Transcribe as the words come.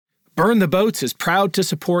Burn the Boats is proud to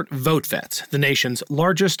support VoteVets, the nation's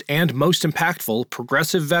largest and most impactful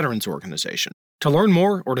progressive veterans organization. To learn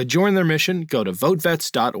more or to join their mission, go to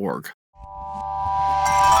votevets.org.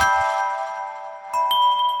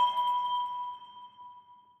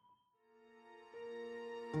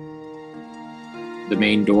 The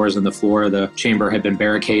main doors on the floor of the chamber had been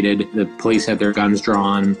barricaded. The police had their guns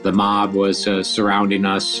drawn. The mob was surrounding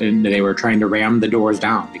us, and they were trying to ram the doors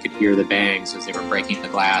down. We could hear the bangs as they were breaking the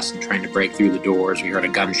glass and trying to break through the doors. We heard a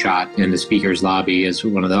gunshot in the speaker's lobby as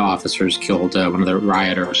one of the officers killed one of the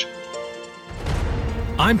rioters.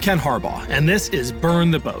 I'm Ken Harbaugh, and this is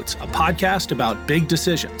Burn the Boats, a podcast about big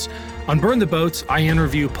decisions. On Burn the Boats, I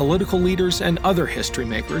interview political leaders and other history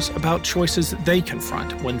makers about choices they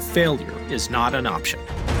confront when failure is not an option.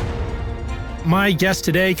 My guest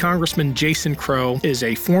today, Congressman Jason Crow, is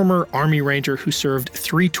a former Army Ranger who served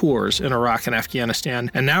 3 tours in Iraq and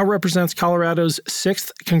Afghanistan and now represents Colorado's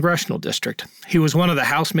 6th Congressional District. He was one of the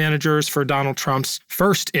House managers for Donald Trump's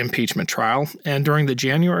first impeachment trial, and during the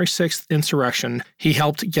January 6th insurrection, he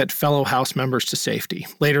helped get fellow House members to safety.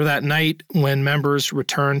 Later that night, when members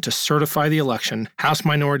returned to certify the election, House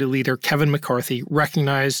Minority Leader Kevin McCarthy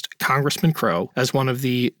recognized Congressman Crow as one of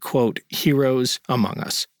the, quote, heroes among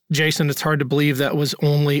us. Jason, it's hard to believe that was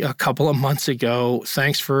only a couple of months ago.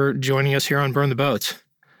 Thanks for joining us here on Burn the Boats.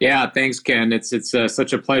 Yeah, thanks, Ken. It's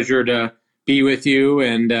such a pleasure to be with you,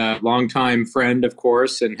 and a longtime friend, of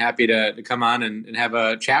course, and happy to come on and have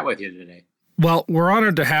a chat with you today. Well, we're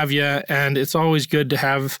honored to have you, and it's always good to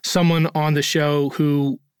have someone on the show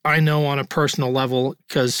who I know on a personal level,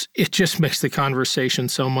 because it just makes the conversation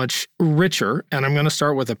so much richer. And I'm going to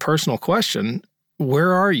start with a personal question.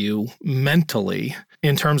 Where are you mentally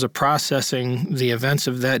in terms of processing the events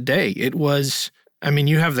of that day? It was,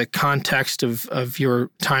 you have the context of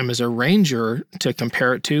your time as a Ranger to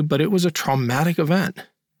compare it to, but it was a traumatic event.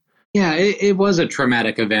 Yeah, it was a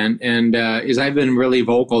traumatic event. And as I've been really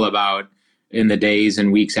vocal about in the days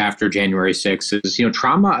and weeks after January 6th is,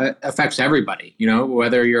 trauma affects everybody,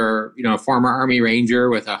 whether you're, a former Army Ranger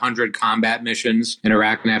with 100 combat missions in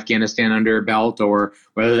Iraq and Afghanistan under your belt, or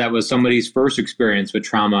whether that was somebody's first experience with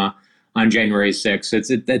trauma on January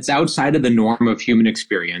 6th. It's outside of the norm of human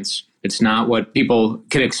experience. It's not what people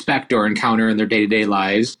can expect or encounter in their day-to-day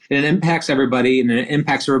lives. And it impacts everybody, and it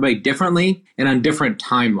impacts everybody differently and on different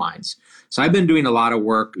timelines. So I've been doing a lot of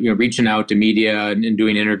work, reaching out to media and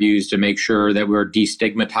doing interviews to make sure that we're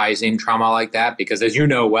destigmatizing trauma like that. Because as you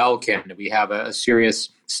know well, Ken, we have a serious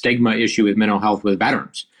stigma issue with mental health with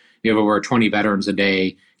veterans. You have over 20 veterans a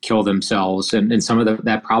day kill themselves. And some of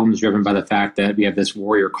that problem is driven by the fact that we have this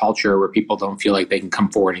warrior culture where people don't feel like they can come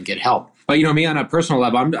forward and get help. But, me on a personal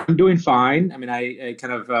level, I'm doing fine. I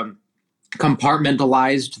kind of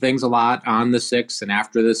compartmentalized things a lot on the 6th and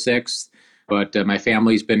after the 6th. But my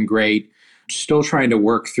family's been great. Still trying to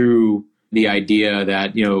work through the idea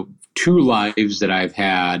that, 2 lives that I've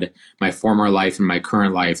had, my former life and my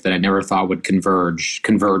current life, that I never thought would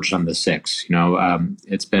converged on the 6th.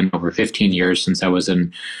 It's been over 15 years since I was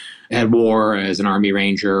at war as an Army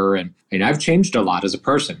Ranger, and I've changed a lot as a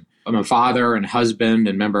person. I'm a father and husband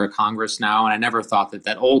and member of Congress now, and I never thought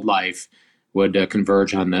that old life would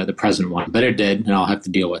converge on the present one, but it did, and I'll have to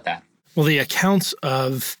deal with that. Well, the accounts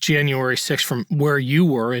of January 6th from where you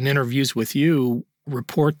were in interviews with you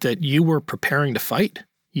report that you were preparing to fight.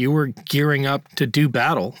 You were gearing up to do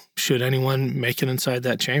battle should anyone make it inside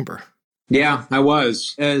that chamber. Yeah, I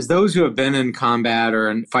was. As those who have been in combat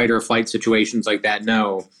or in fight or flight situations like that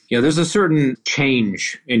know, there's a certain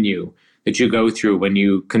change in you that you go through when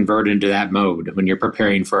you convert into that mode, when you're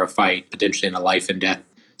preparing for a fight, potentially in a life and death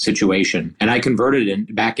situation. And I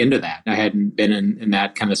converted back into that. I hadn't been in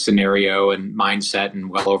that kind of scenario and mindset in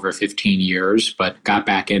well over 15 years, but got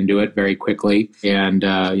back into it very quickly. And,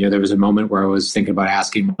 there was a moment where I was thinking about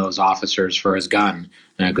asking one of those officers for his gun,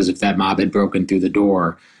 because if that mob had broken through the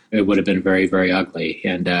door, it would have been very, very ugly.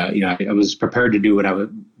 And, I was prepared to do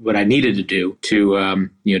what I needed to do to,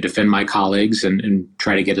 defend my colleagues and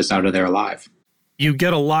try to get us out of there alive. You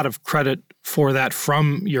get a lot of credit for that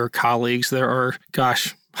from your colleagues. There are,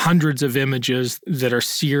 hundreds of images that are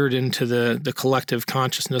seared into the collective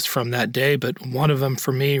consciousness from that day, but one of them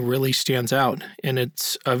for me really stands out, and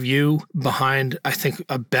it's of you behind, I think,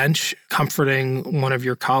 a bench comforting one of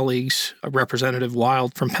your colleagues, Representative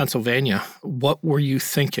Wild from Pennsylvania. What were you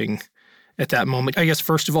thinking at that moment? I guess,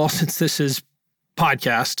 first of all, since this is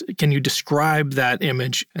podcast, can you describe that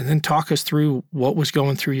image and then talk us through what was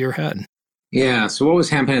going through your head? Yeah, so what was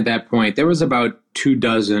happening at that point? There was about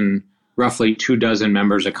roughly 24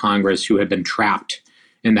 members of Congress who had been trapped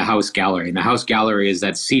in the House gallery. And the House gallery is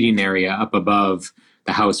that seating area up above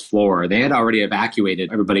the house floor. They had already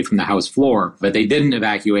evacuated everybody from the house floor, but they didn't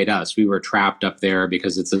evacuate us. We were trapped up there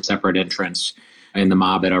because it's a separate entrance. And the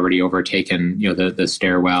mob had already overtaken, the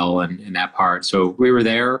stairwell and that part. So we were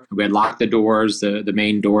there. We had locked the doors, the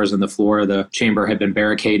main doors on the floor of the chamber had been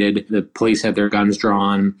barricaded. The police had their guns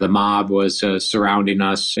drawn. The mob was surrounding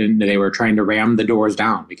us, and they were trying to ram the doors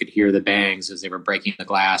down. We could hear the bangs as they were breaking the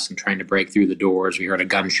glass and trying to break through the doors. We heard a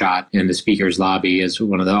gunshot in the speaker's lobby as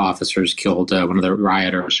one of the officers killed one of the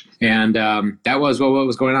rioters. And that was what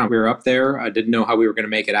was going on. We were up there. I didn't know how we were going to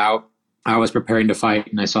make it out. I was preparing to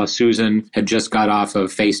fight, and I saw Susan had just got off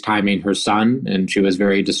of FaceTiming her son, and she was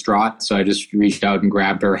very distraught. So I just reached out and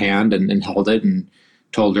grabbed her hand and held it and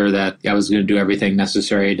told her that I was going to do everything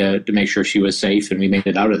necessary to make sure she was safe, and we made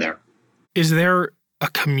it out of there. Is there a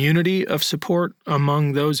community of support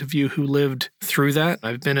among those of you who lived through that?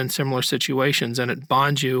 I've been in similar situations, and it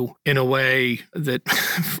bonds you in a way that,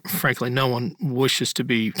 frankly, no one wishes to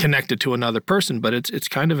be connected to another person, but it's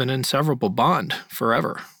kind of an inseparable bond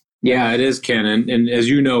forever. Yeah, it is, Ken. And as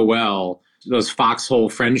you know well, those foxhole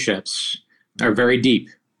friendships are very deep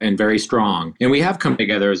and very strong. And we have come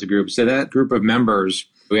together as a group. So that group of members,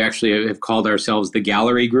 we actually have called ourselves the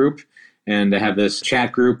Gallery Group. And they have this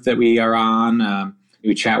chat group that we are on.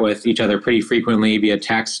 We chat with each other pretty frequently via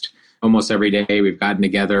text. Almost every day we've gotten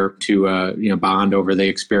together to bond over the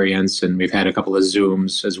experience, and we've had a couple of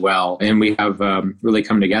Zooms as well. And we have really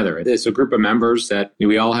come together. It's a group of members that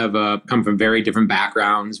we all have come from very different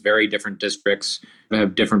backgrounds, very different districts, we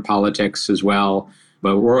have different politics as well.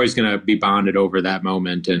 But we're always going to be bonded over that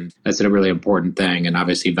moment, and that's a really important thing. And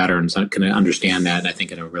obviously veterans can understand that, I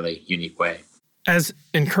think, in a really unique way. As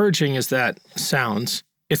encouraging as that sounds,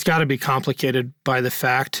 it's got to be complicated by the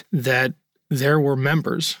fact that there were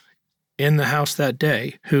members in the house that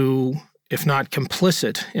day who, if not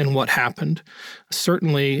complicit in what happened,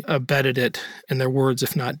 certainly abetted it in their words,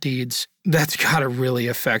 if not deeds. That's got to really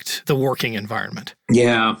affect the working environment.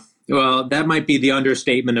 Yeah. Well, that might be the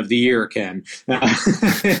understatement of the year, Ken.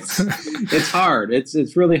 It's hard.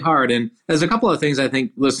 It's really hard. And there's a couple of things I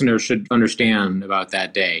think listeners should understand about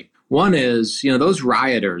that day. One is, those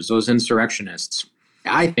rioters, those insurrectionists,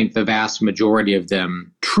 I think the vast majority of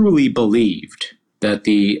them truly believed that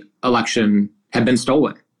the election had been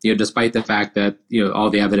stolen, despite the fact that,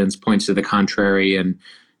 all the evidence points to the contrary, and,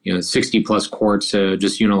 60 plus courts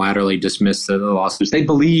just unilaterally dismissed the lawsuits. They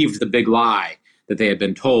believed the big lie that they had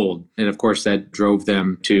been told. And of course, that drove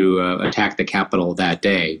them to attack the Capitol that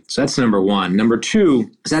day. So that's number one. Number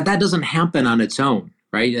two is that doesn't happen on its own,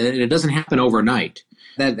 right? It doesn't happen overnight.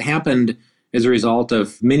 That happened as a result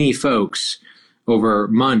of many folks over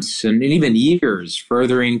months and even years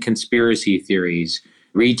furthering conspiracy theories,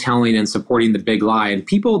 retelling and supporting the big lie, and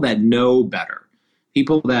people that know better,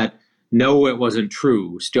 people that know it wasn't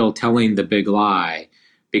true, still telling the big lie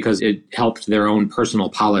because it helped their own personal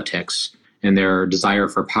politics and their desire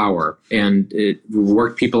for power. And it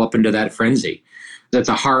worked people up into that frenzy. That's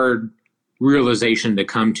a hard realization to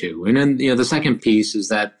come to. And then, the second piece is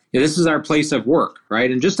that this is our place of work,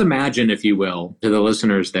 right? And just imagine, if you will, to the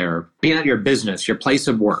listeners there, being at your business, your place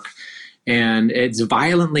of work, and it's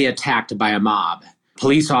violently attacked by a mob.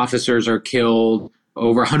 Police officers are killed,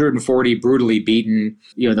 over 140 brutally beaten.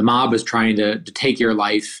 The mob is trying to take your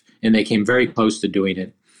life, and they came very close to doing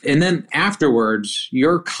it. And then afterwards,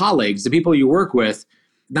 your colleagues, the people you work with,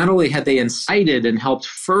 not only had they incited and helped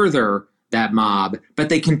further that mob, but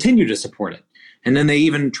they continue to support it. And then they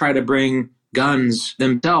even try to bring guns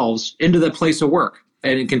themselves into the place of work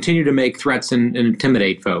and continue to make threats and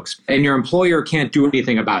intimidate folks. And your employer can't do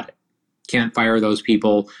anything about it. Can't fire those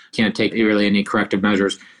people, can't take really any corrective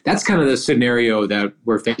measures. That's kind of the scenario that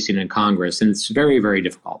we're facing in Congress, and it's very, very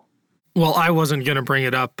difficult. Well, I wasn't going to bring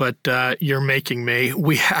it up, but you're making me.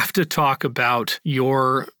 We have to talk about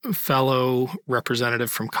your fellow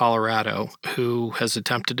representative from Colorado who has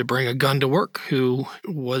attempted to bring a gun to work, who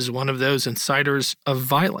was one of those inciters of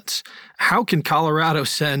violence. How can Colorado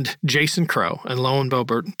send Jason Crow and Lauren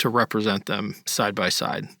Boebert to represent them side by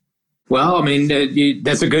side? Well,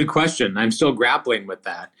 that's a good question. I'm still grappling with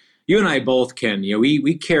that. You and I both, Ken,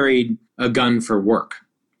 we carried a gun for work.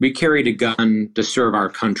 We carried a gun to serve our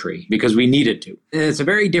country because we needed to. And it's a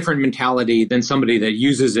very different mentality than somebody that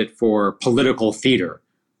uses it for political theater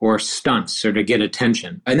or stunts or to get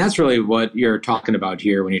attention. And that's really what you're talking about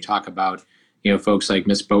here when you talk about, folks like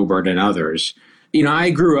Miss Boebert and others. I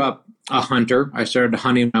grew up a hunter. I started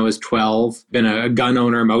hunting when I was 12, been a gun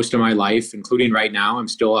owner most of my life, including right now. I'm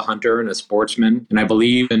still a hunter and a sportsman. And I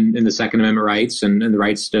believe in the Second Amendment rights and the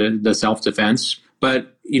rights to the self-defense.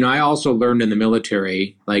 But, I also learned in the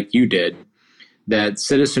military, like you did, that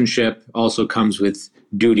citizenship also comes with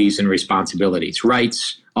duties and responsibilities.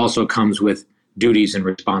 Rights also comes with duties and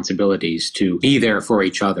responsibilities to be there for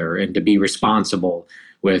each other and to be responsible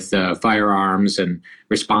with firearms and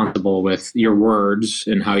responsible with your words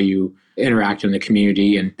and how you interact in the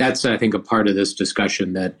community. And that's, I think, a part of this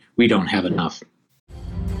discussion that we don't have enough.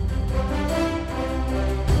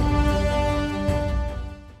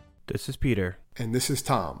 This is Peter. And this is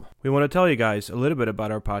Tom. We want to tell you guys a little bit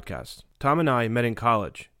about our podcast. Tom and I met in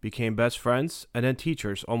college, became best friends, and then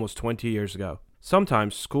teachers almost 20 years ago.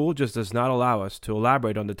 Sometimes school just does not allow us to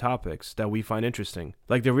elaborate on the topics that we find interesting,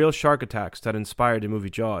 like the real shark attacks that inspired the movie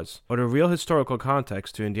Jaws, or the real historical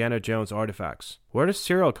context to Indiana Jones artifacts. Where does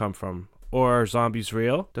cereal come from? Or are zombies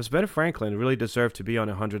real? Does Ben Franklin really deserve to be on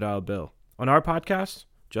a $100 bill? On our podcast,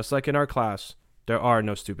 just like in our class, there are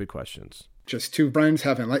no stupid questions. Just two friends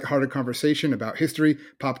having a lighthearted conversation about history,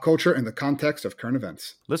 pop culture, and the context of current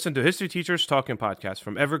events. Listen to History Teachers Talking Podcast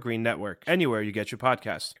from Evergreen Network, anywhere you get your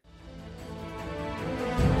podcasts.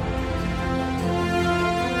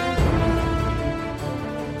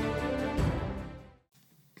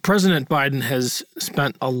 President Biden has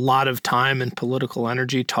spent a lot of time and political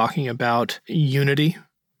energy talking about unity.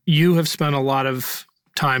 You have spent a lot of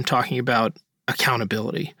time talking about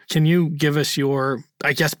accountability. Can you give us your,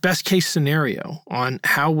 best case scenario on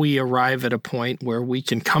how we arrive at a point where we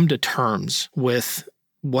can come to terms with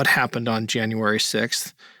what happened on January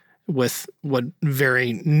 6th, with what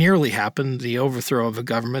very nearly happened, the overthrow of a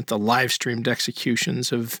government, the live-streamed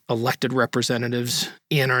executions of elected representatives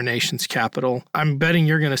in our nation's capital? I'm betting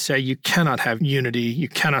you're going to say you cannot have unity, you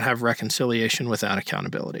cannot have reconciliation without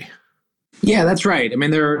accountability. Yeah, that's right. I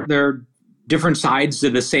mean, they're different sides to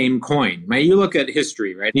the same coin, right? You look at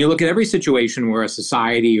history, right? You look at every situation where a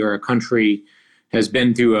society or a country has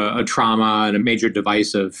been through a trauma and a major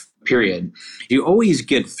divisive period. You always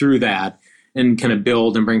get through that and kind of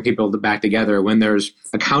build and bring people back together when there's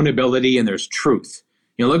accountability and there's truth.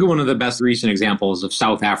 Look at one of the best recent examples of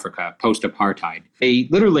South Africa, post-apartheid. They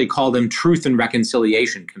literally call them truth and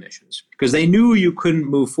reconciliation commissions because they knew you couldn't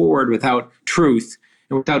move forward without truth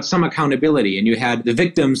and without some accountability. And you had the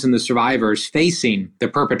victims and the survivors facing the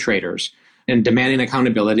perpetrators and demanding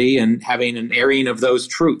accountability and having an airing of those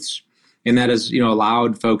truths. And that has,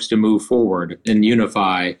 allowed folks to move forward and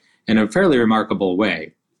unify in a fairly remarkable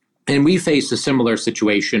way. And we face a similar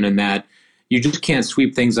situation in that you just can't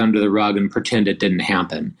sweep things under the rug and pretend it didn't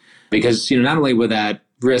happen. Because, not only would that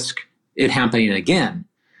risk it happening again,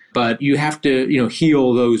 but you have to,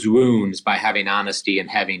 heal those wounds by having honesty and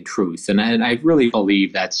having truth. And I really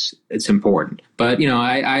believe it's important. But,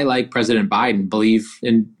 I like President Biden, believe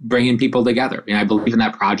in bringing people together. I believe in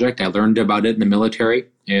that project. I learned about it in the military.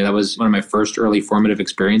 That was one of my first early formative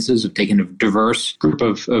experiences of taking a diverse group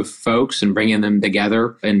of folks and bringing them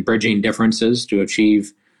together and bridging differences to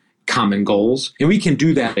achieve common goals. And we can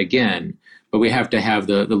do that again, but we have to have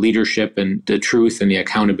the leadership and the truth and the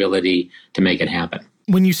accountability to make it happen.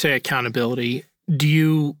 When you say accountability, do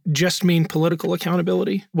you just mean political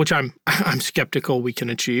accountability, which I'm skeptical we can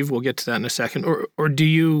achieve? We'll get to that in a second. Or do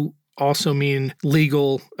you also mean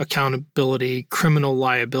legal accountability, criminal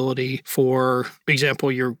liability? For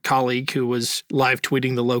example, your colleague who was live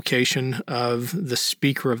tweeting the location of the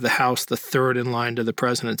Speaker of the House, the third in line to the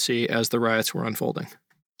presidency as the riots were unfolding.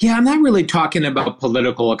 Yeah, I'm not really talking about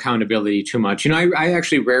political accountability too much. I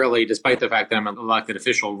actually rarely, despite the fact that I'm an elected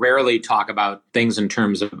official, rarely talk about things in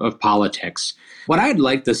terms of politics. What I'd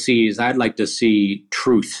like to see is I'd like to see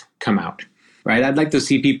truth come out, right? I'd like to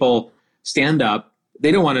see people stand up.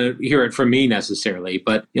 They don't want to hear it from me necessarily,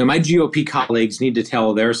 but my GOP colleagues need to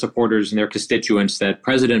tell their supporters and their constituents that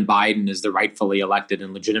President Biden is the rightfully elected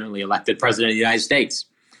and legitimately elected president of the United States,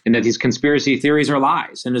 and that these conspiracy theories are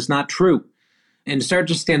lies and it's not true. And start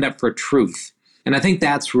to stand up for truth. And I think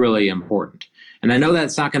that's really important. And I know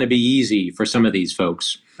that's not going to be easy for some of these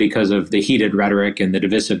folks because of the heated rhetoric and the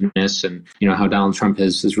divisiveness and, how Donald Trump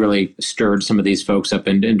has really stirred some of these folks up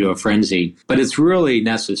into a frenzy. But it's really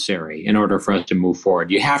necessary in order for us to move forward.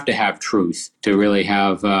 You have to have truth to really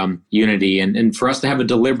have unity and for us to have a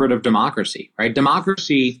deliberative democracy, right?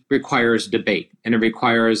 Democracy requires debate and it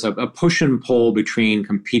requires a push and pull between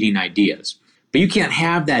competing ideas. But you can't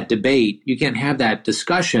have that debate, you can't have that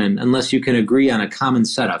discussion unless you can agree on a common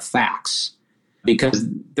set of facts. Because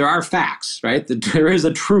there are facts, right? There is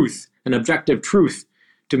a truth, an objective truth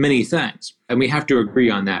to many things. And we have to agree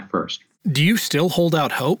on that first. Do you still hold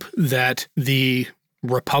out hope that the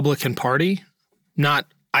Republican Party, not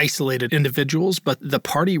isolated individuals, but the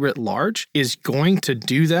party writ large, is going to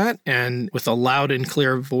do that and with a loud and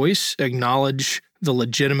clear voice acknowledge the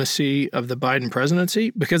legitimacy of the Biden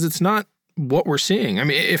presidency? Because it's not what we're seeing. I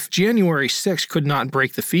mean, if January 6th could not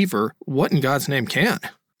break the fever, what in God's name can?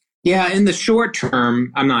 Yeah, in the short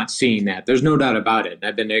term, I'm not seeing that. There's no doubt about it.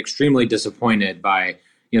 I've been extremely disappointed by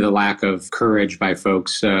the lack of courage by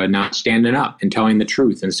folks not standing up and telling the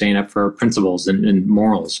truth and standing up for principles and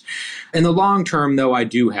morals. In the long term, though, I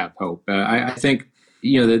do have hope. I think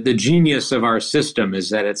the genius of our system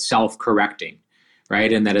is that it's self-correcting,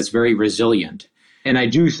 right, and that it's very resilient. And I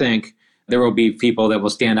do think there will be people that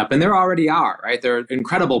will stand up, and there already are, right? There are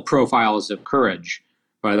incredible profiles of courage,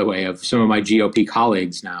 by the way, of some of my GOP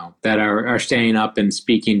colleagues now that are standing up and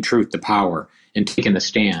speaking truth to power and taking a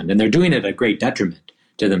stand. And they're doing it at great detriment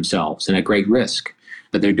to themselves and at great risk.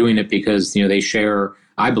 But they're doing it because, they share,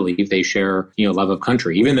 I believe they share, love of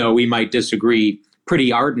country. Even though we might disagree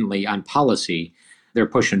pretty ardently on policy, they're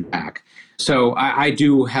pushing back. So I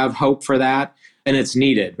do have hope for that. And it's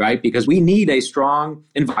needed, right? Because we need a strong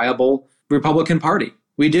and viable Republican Party.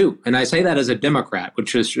 We do. And I say that as a Democrat,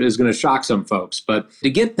 which is going to shock some folks. But to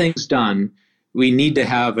get things done, we need to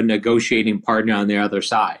have a negotiating partner on the other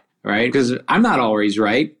side, right? Because I'm not always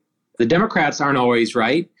right. The Democrats aren't always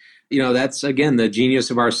right. That's, again, the genius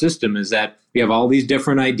of our system is that we have all these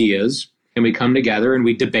different ideas and we come together and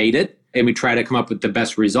we debate it and we try to come up with the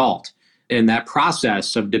best result. And that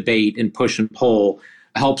process of debate and push and pull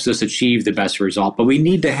helps us achieve the best result. But we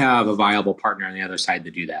need to have a viable partner on the other side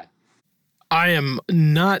to do that. I am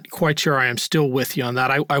not quite sure I am still with you on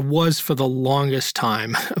that. I was for the longest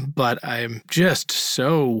time, but I'm just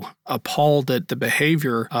so appalled at the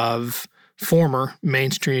behavior of former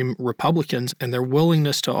mainstream Republicans and their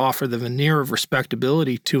willingness to offer the veneer of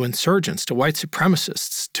respectability to insurgents, to white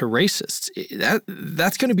supremacists, to racists.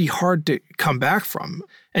 That's going to be hard to come back from.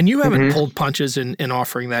 And you haven't pulled punches in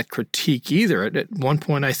offering that critique either. At one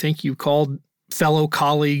point, I think you called fellow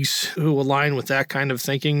colleagues who align with that kind of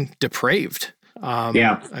thinking depraved. No,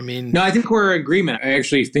 I think we're in agreement. I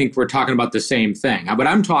actually think we're talking about the same thing. What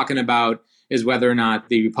I'm talking about is whether or not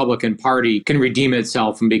the Republican Party can redeem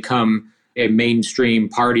itself and become a mainstream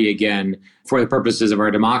party again for the purposes of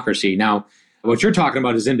our democracy. Now, what you're talking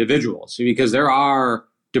about is individuals, because there are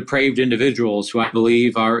depraved individuals who I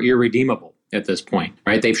believe are irredeemable at this point,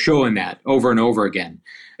 right? They've shown that over and over again.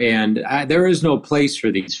 And there is no place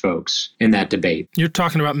for these folks in that debate. You're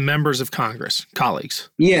talking about members of Congress, colleagues.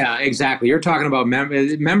 Yeah, exactly. You're talking about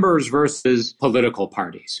members versus political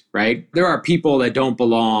parties, right? There are people that don't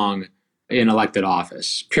belong in elected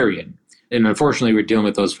office, period. And unfortunately, we're dealing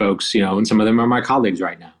with those folks, and some of them are my colleagues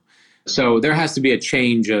right now. So there has to be a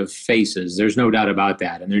change of faces. There's no doubt about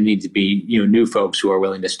that. And there needs to be, new folks who are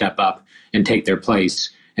willing to step up and take their place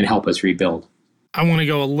and help us rebuild. I want to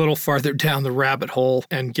go a little farther down the rabbit hole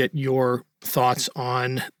and get your thoughts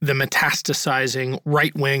on the metastasizing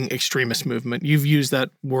right-wing extremist movement. You've used that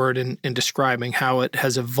word in describing how it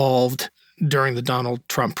has evolved during the Donald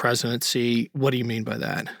Trump presidency. What do you mean by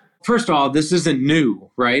that? First of all, this isn't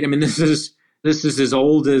new, right? I mean, this is as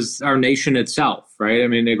old as our nation itself, right? I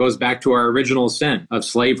mean, it goes back to our original sin of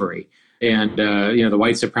slavery and, the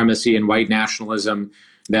white supremacy and white nationalism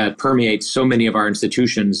that permeates so many of our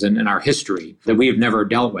institutions and our history that we have never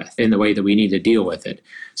dealt with in the way that we need to deal with it.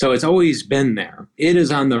 So it's always been there. It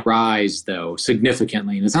is on the rise, though,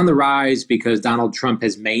 significantly. And it's on the rise because Donald Trump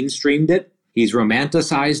has mainstreamed it. He's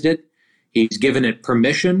romanticized it. He's given it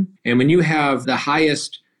permission. And when you have the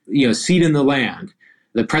highest seat in the land,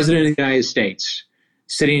 the president of the United States,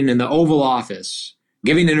 sitting in the Oval Office,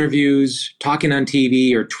 giving interviews, talking on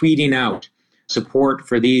TV, or tweeting out support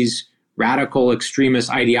for these radical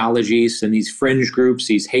extremist ideologies and these fringe groups,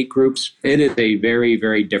 these hate groups, it is a very,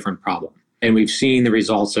 very different problem. And we've seen the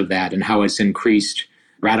results of that and how it's increased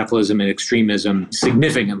radicalism and extremism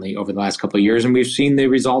significantly over the last couple of years. And we've seen the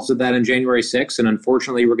results of that on January 6th. And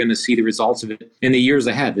unfortunately, we're going to see the results of it in the years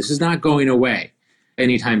ahead. This is not going away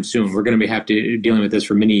anytime soon. We're going to have to dealing with this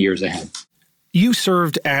for many years ahead. You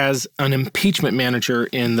served as an impeachment manager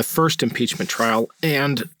in the first impeachment trial,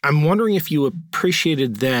 and I'm wondering if you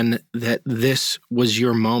appreciated then that this was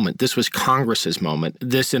your moment. This was Congress's moment.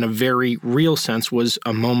 This, in a very real sense, was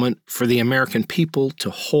a moment for the American people to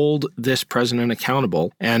hold this president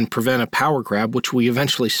accountable and prevent a power grab, which we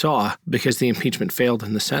eventually saw because the impeachment failed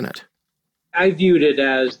in the Senate. I viewed it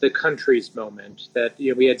as the country's moment, that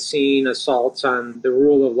we had seen assaults on the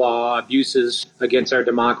rule of law, abuses against our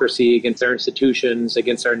democracy, against our institutions,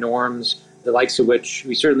 against our norms, the likes of which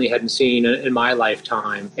we certainly hadn't seen in my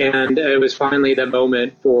lifetime. And it was finally the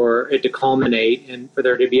moment for it to culminate and for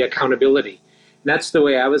there to be accountability. And that's the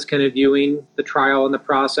way I was kind of viewing the trial and the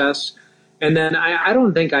process. And then I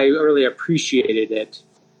don't think I really appreciated it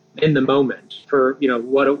in the moment for,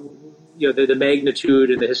 the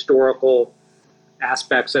magnitude and the historical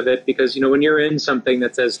aspects of it because, when you're in something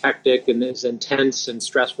that's as hectic and as intense and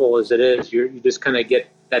stressful as it is, you just kind of get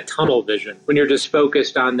that tunnel vision. When you're just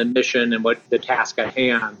focused on the mission and what the task at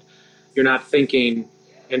hand, you're not thinking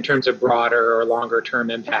in terms of broader or longer term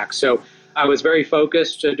impacts. So I was very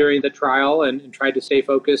focused during the trial and tried to stay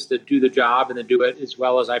focused to do the job and to do it as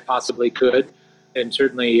well as I possibly could. And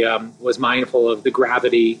certainly was mindful of the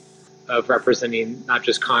gravity of representing not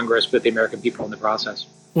just Congress, but the American people in the process.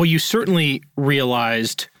 Well, you certainly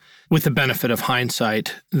realized, with the benefit of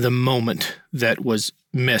hindsight, the moment that was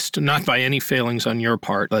missed, not by any failings on your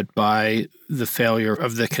part, but by the failure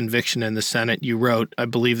of the conviction in the Senate. You wrote, I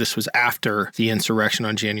believe this was after the insurrection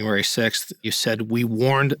on January 6th, you said, "We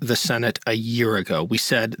warned the Senate a year ago. We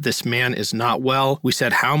said, this man is not well. We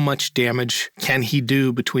said, how much damage can he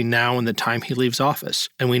do between now and the time he leaves office?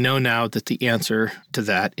 And we know now that the answer to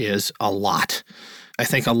that is a lot." I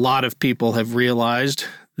think a lot of people have realized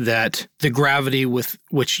that the gravity with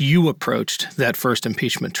which you approached that first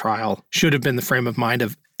impeachment trial should have been the frame of mind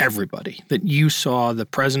of everybody, that you saw the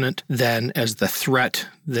president then as the threat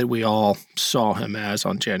that we all saw him as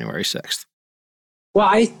on January 6th. Well,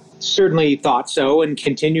 I certainly thought so and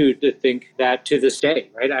continue to think that to this day,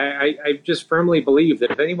 right? I just firmly believe that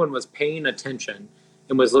if anyone was paying attention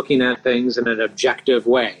and was looking at things in an objective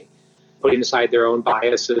way, putting aside their own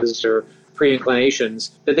biases or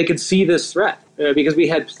pre-inclinations, that they could see this threat because we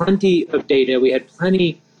had plenty of data, we had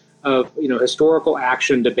plenty of historical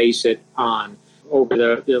action to base it on over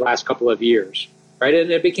the last couple of years, right? And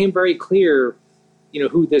it became very clear,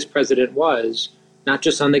 who this president was, not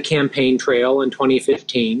just on the campaign trail in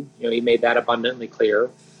 2015. He made that abundantly clear,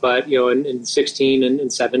 but in 16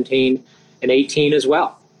 and 17 and 18 as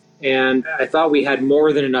well. And I thought we had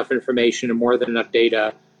more than enough information and more than enough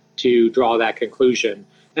data to draw that conclusion.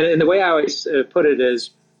 And the way I always put it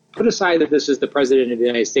is, put aside that this is the president of the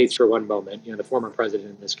United States for one moment, the former president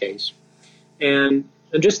in this case, and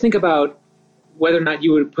just think about whether or not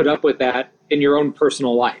you would put up with that in your own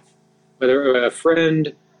personal life, whether a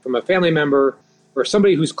friend from a family member or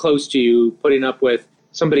somebody who's close to you putting up with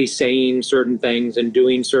somebody saying certain things and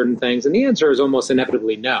doing certain things. And the answer is almost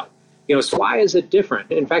inevitably no. So why is it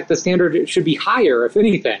different? In fact, the standard should be higher, if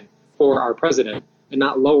anything, for our president and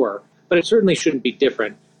not lower. But it certainly shouldn't be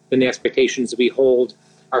different than the expectations that we hold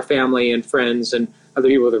our family and friends and other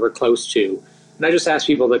people that we're close to. And I just ask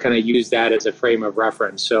people to kind of use that as a frame of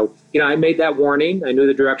reference. So, I made that warning. I knew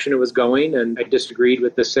the direction it was going, and I disagreed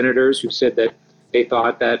with the senators who said that they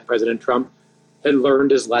thought that President Trump had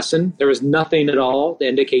learned his lesson. There was nothing at all to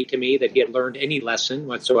indicate to me that he had learned any lesson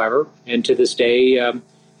whatsoever. And to this day,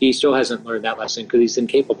 he still hasn't learned that lesson because he's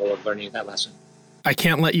incapable of learning that lesson. I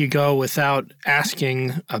can't let you go without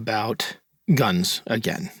asking about guns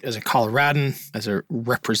again. As a Coloradan, as a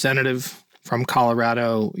representative from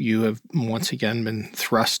Colorado, you have once again been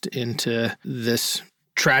thrust into this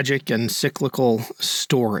tragic and cyclical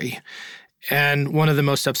story. And one of the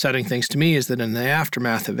most upsetting things to me is that in the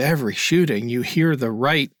aftermath of every shooting, you hear the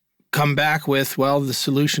right come back with, well, the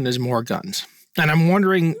solution is more guns. And I'm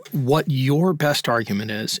wondering what your best argument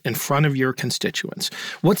is in front of your constituents.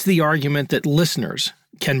 What's the argument that listeners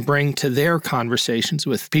can bring to their conversations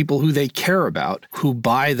with people who they care about who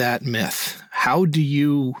buy that myth? How do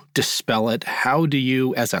you dispel it? How do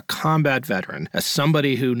you, as a combat veteran, as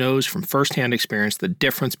somebody who knows from firsthand experience the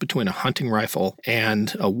difference between a hunting rifle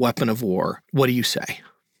and a weapon of war, what do you say?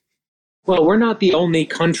 Well, we're not the only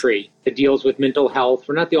country that deals with mental health.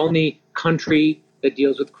 We're not the only country that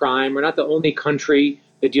deals with crime. We're not the only country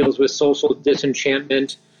that deals with social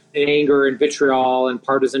disenchantment and anger and vitriol and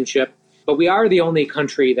partisanship. But we are the only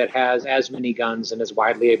country that has as many guns and as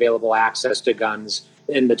widely available access to guns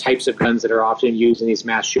and the types of guns that are often used in these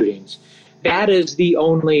mass shootings. That is the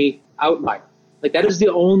only outlier. That is the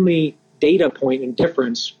only data point and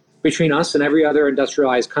difference between us and every other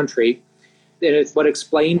industrialized country. And it's what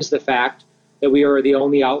explains the fact that we are the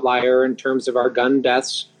only outlier in terms of our gun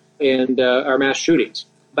deaths and our mass shootings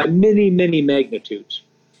by many, many magnitudes.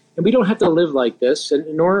 And we don't have to live like this,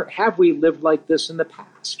 and nor have we lived like this in the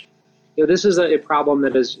past. This is a problem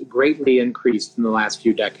that has greatly increased in the last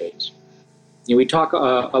few decades. We talk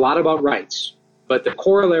a lot about rights, but the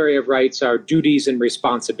corollary of rights are duties and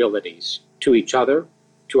responsibilities to each other,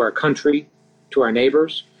 to our country, to our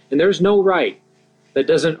neighbors. And there's no right that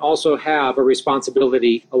doesn't also have a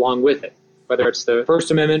responsibility along with it, whether it's the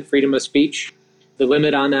First Amendment, freedom of speech. The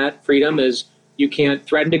limit on that freedom is you can't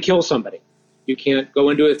threaten to kill somebody. You can't go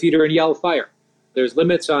into a theater and yell fire. There's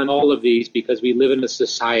limits on all of these because we live in a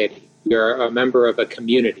society. We are a member of a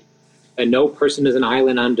community, and no person is an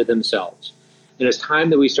island unto themselves. And it's time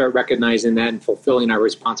that we start recognizing that and fulfilling our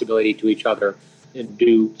responsibility to each other and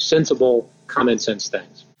do sensible common sense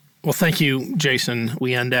things. Well, thank you, Jason.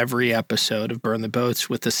 We end every episode of Burn the Boats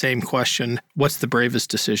with the same question. What's the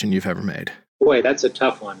bravest decision you've ever made? Boy, that's a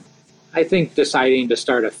tough one. I think deciding to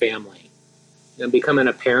start a family and becoming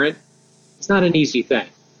a parent, it's not an easy thing,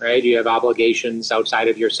 right? You have obligations outside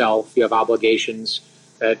of yourself. You have obligations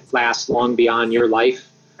that last long beyond your life.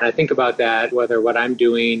 And I think about that, whether what I'm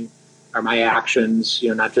doing are my actions,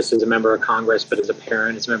 not just as a member of Congress, but as a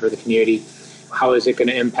parent, as a member of the community. How is it going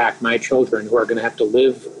to impact my children who are going to have to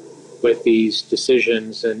live with these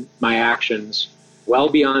decisions and my actions well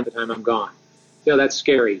beyond the time I'm gone? That's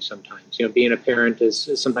scary sometimes. Being a parent is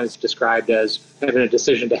sometimes described as having a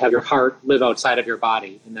decision to have your heart live outside of your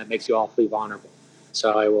body, and that makes you awfully vulnerable.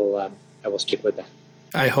 So I will stick with that.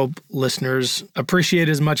 I hope listeners appreciate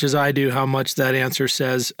as much as I do how much that answer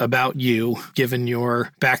says about you, given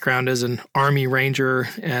your background as an Army Ranger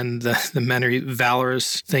and the many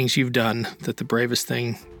valorous things you've done, that the bravest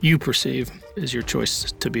thing you perceive is your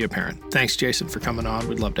choice to be a parent. Thanks, Jason, for coming on.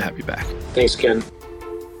 We'd love to have you back. Thanks, Ken.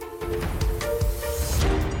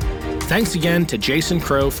 Thanks again to Jason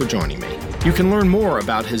Crow for joining me. You can learn more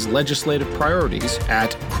about his legislative priorities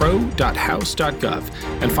at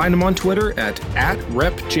crow.house.gov and find him on Twitter at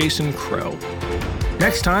 @RepJasonCrow.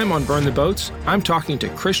 Next time on Burn the Boats, I'm talking to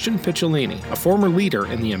Christian Picciolini, a former leader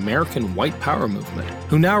in the American White Power movement,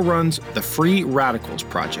 who now runs the Free Radicals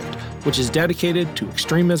Project, which is dedicated to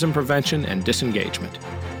extremism prevention and disengagement.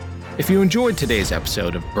 If you enjoyed today's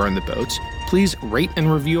episode of Burn the Boats, please rate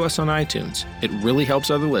and review us on iTunes. It really helps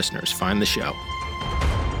other listeners find the show.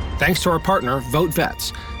 Thanks to our partner, Vote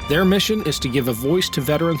Vets. Their mission is to give a voice to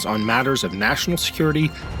veterans on matters of national security,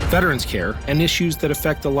 veterans care, and issues that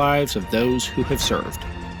affect the lives of those who have served.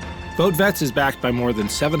 Vote Vets is backed by more than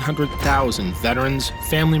 700,000 veterans,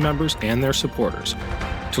 family members, and their supporters.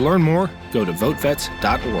 To learn more, go to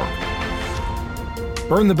votevets.org.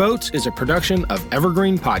 Burn the Boats is a production of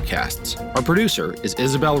Evergreen Podcasts. Our producer is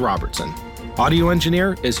Isabel Robertson. Audio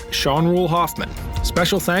engineer is Sean Rule Hoffman.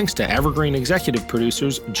 Special thanks to Evergreen executive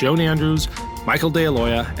producers Joan Andrews, Michael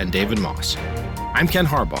DeAloia, and David Moss. I'm Ken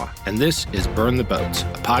Harbaugh, and this is Burn the Boats,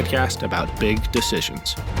 a podcast about big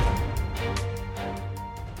decisions.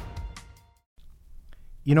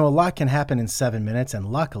 A lot can happen in 7 minutes,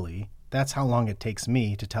 and luckily, that's how long it takes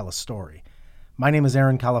me to tell a story. My name is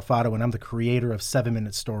Aaron Califato, and I'm the creator of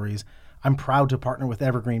 7-Minute Stories. I'm proud to partner with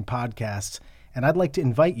Evergreen Podcasts, and I'd like to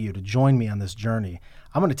invite you to join me on this journey.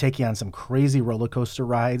 I'm going to take you on some crazy roller coaster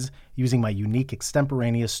rides using my unique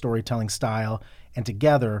extemporaneous storytelling style, and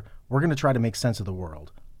together, we're going to try to make sense of the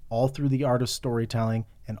world, all through the art of storytelling,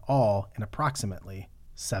 and all in approximately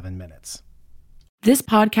 7 minutes. This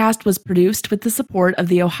podcast was produced with the support of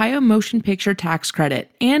the Ohio Motion Picture Tax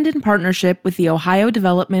Credit and in partnership with the Ohio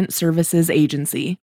Development Services Agency.